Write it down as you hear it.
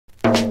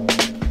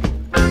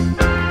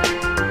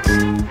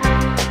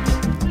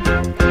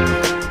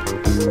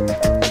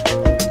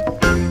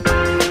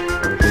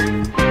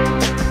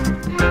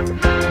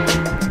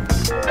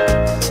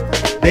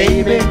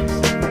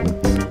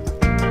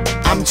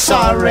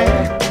sorry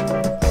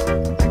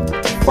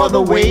for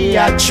the way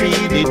I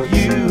treated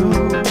you.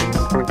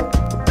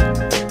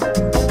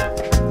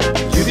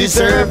 You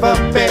deserve a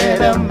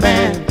better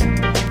man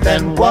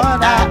than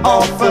what I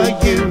offer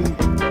you.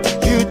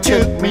 You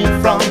took me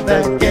from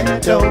the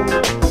ghetto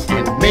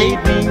and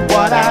made me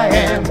what I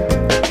am.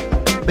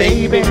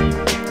 Baby,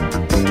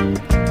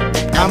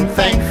 I'm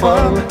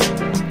thankful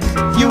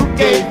you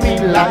gave me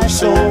life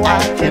so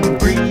I can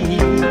breathe.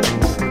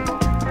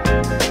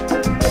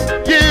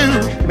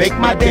 You make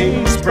my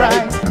days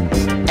bright,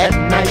 at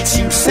nights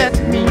you set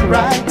me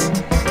right.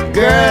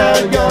 Girl,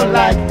 you're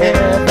like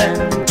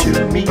heaven to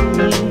me.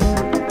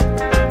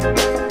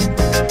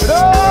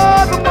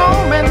 Oh, the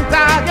moment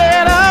I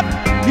get up,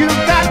 you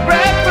got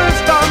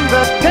breakfast on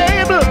the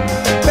table.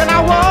 Then I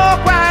walk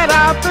right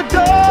out the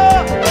door,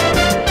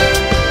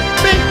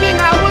 thinking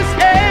I was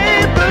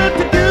able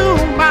to do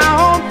my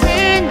own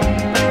thing.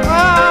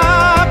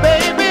 Ah,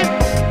 baby,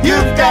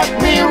 you've got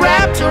me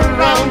wrapped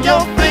around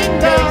your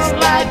fingers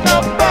like a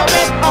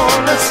puppet on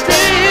a string.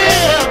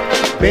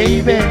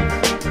 Baby,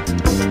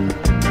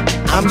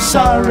 I'm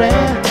sorry,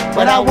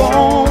 but I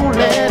won't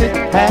let it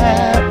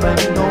happen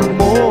no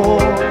more.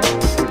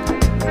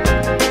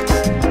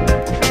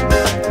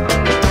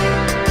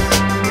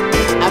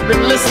 I've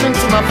been listening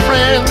to my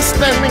friends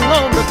standing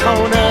on the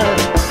corner,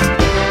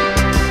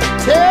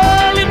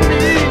 telling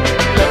me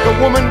let the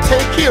woman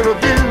take care of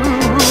you,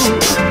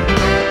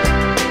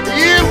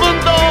 even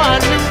though I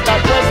knew that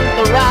wasn't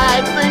the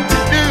right thing to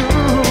do.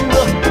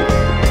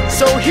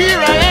 So here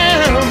I am.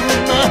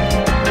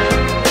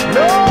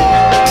 No,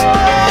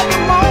 the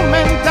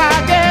moment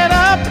I get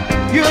up,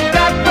 you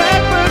got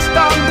breakfast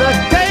on the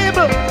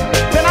table.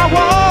 Then I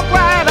walk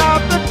right out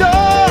the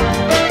door,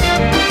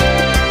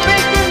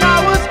 thinking I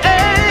was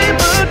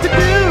able to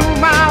do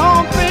my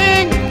own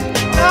thing.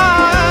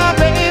 Ah,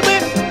 baby,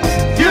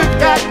 you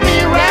got me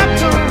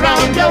wrapped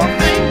around your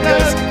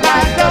fingers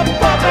like a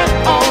puppet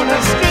on a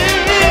string.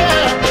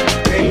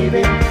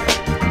 Baby,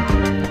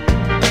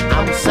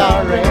 I'm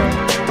sorry,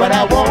 but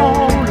I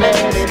won't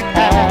let it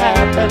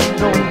happen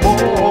no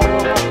more.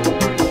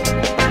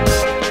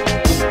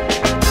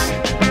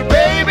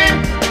 Baby,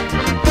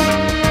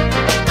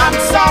 I'm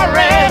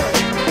sorry.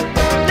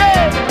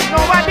 Yeah, no,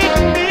 I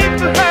didn't mean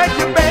to hurt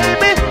you,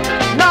 baby.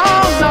 No,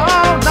 no,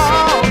 no,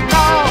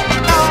 no,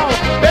 no.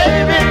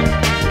 Baby,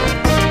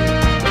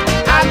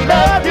 I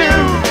love you.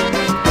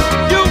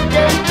 You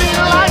gave me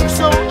life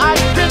so I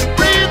can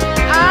breathe.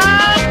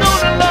 I'm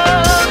gonna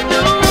love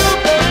you,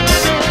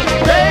 baby.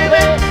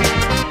 Baby,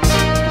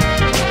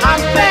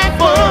 I'm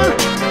thankful